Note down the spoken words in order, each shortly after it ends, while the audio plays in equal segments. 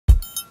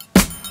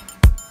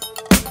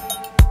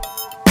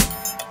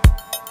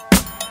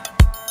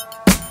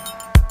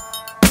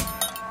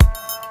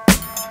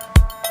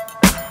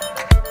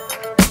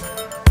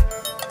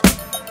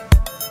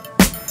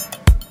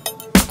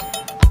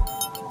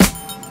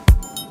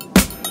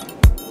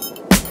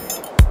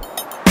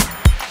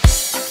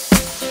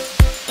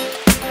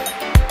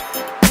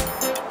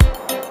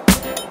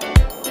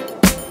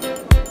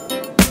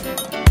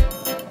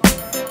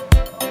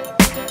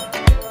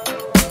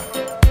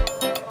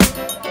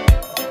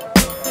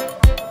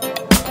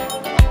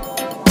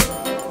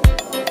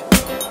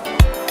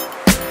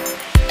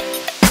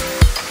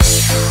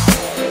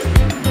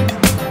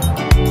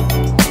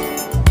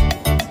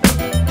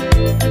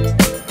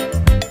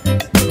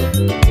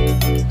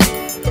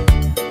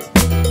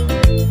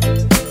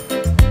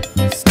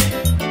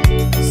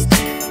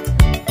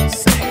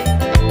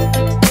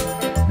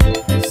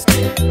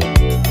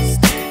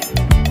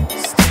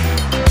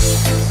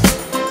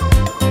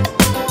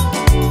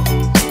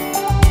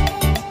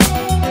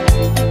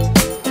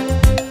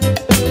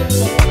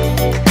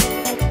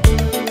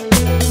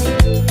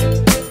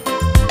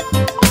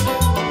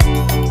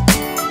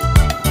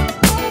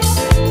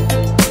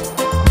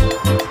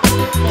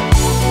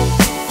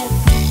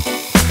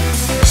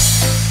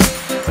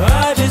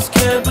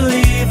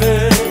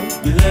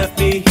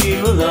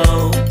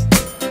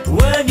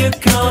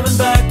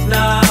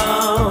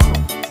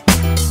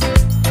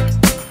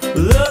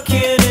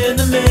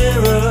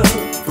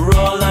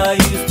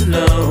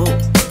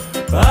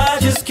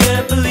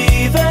can't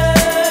believe it.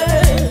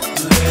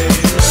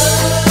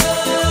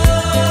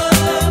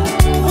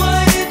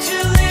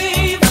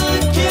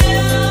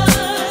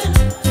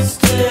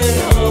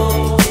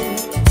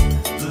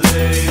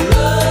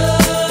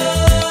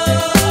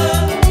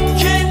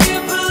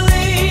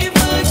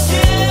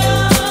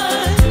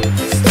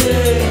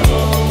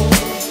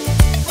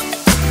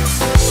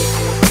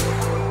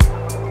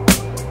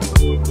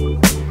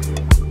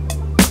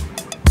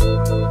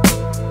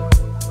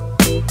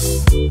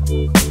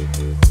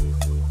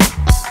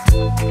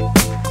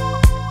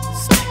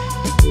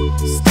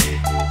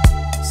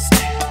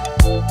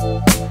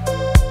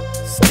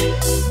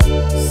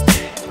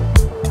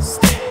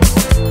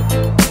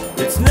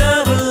 It's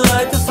never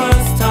like the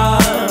first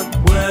time.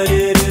 Where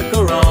did it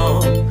go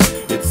wrong?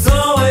 It's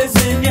always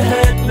in your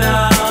head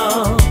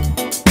now.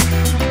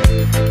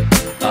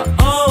 I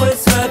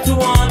always had to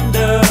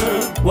wonder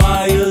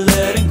why you're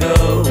letting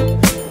go.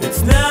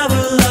 It's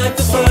never like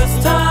the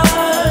first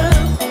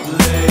time.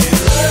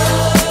 Leila,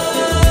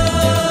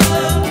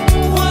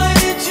 why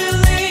did you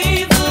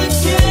leave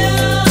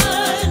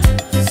again?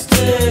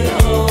 Stay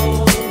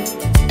home.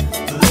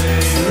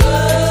 Leila,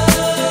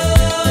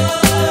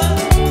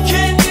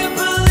 can you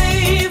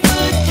believe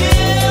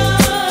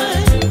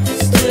again?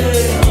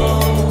 Stay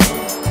home.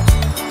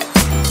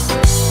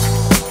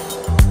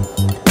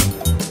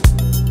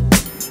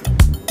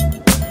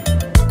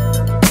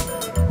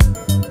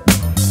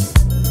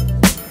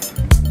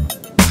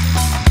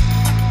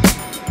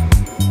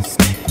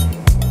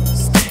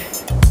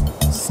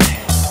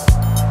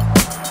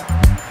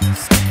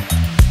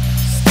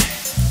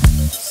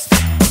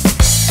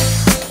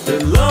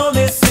 Been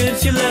lonely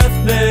since you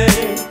left me.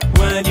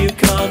 When you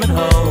coming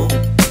home?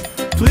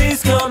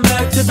 Please come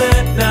back to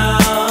bed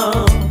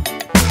now.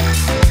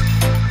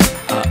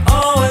 I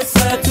always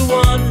had to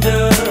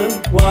wonder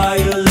why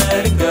you're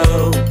letting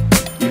go.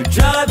 You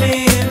drive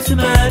me into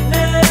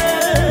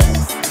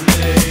madness.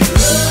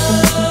 Leila,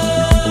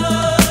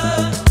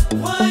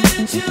 why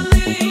did you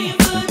leave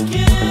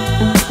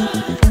again?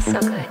 Feels so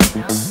good,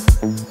 you know?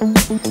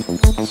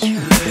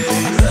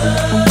 Leila,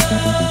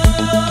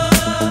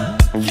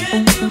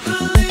 can you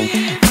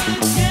believe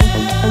again?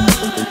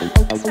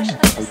 Especially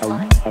this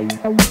line here.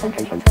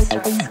 Underneath the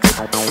surface.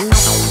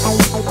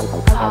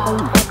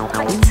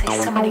 I can say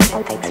so many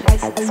good things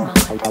right at this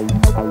moment.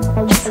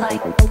 Just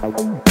like how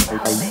that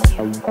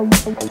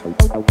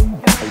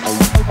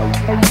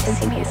you got to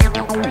see me as a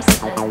real person.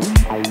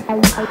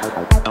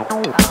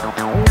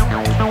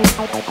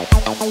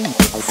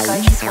 So I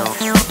just want to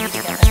see you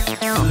together.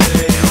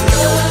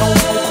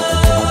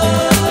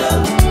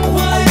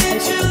 Why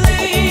did you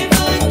leave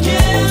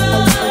again?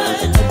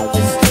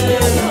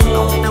 Stay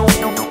home.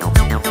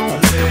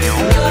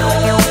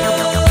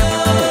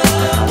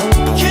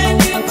 Can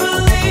you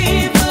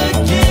believe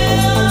again?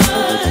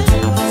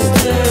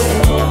 Stay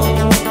home.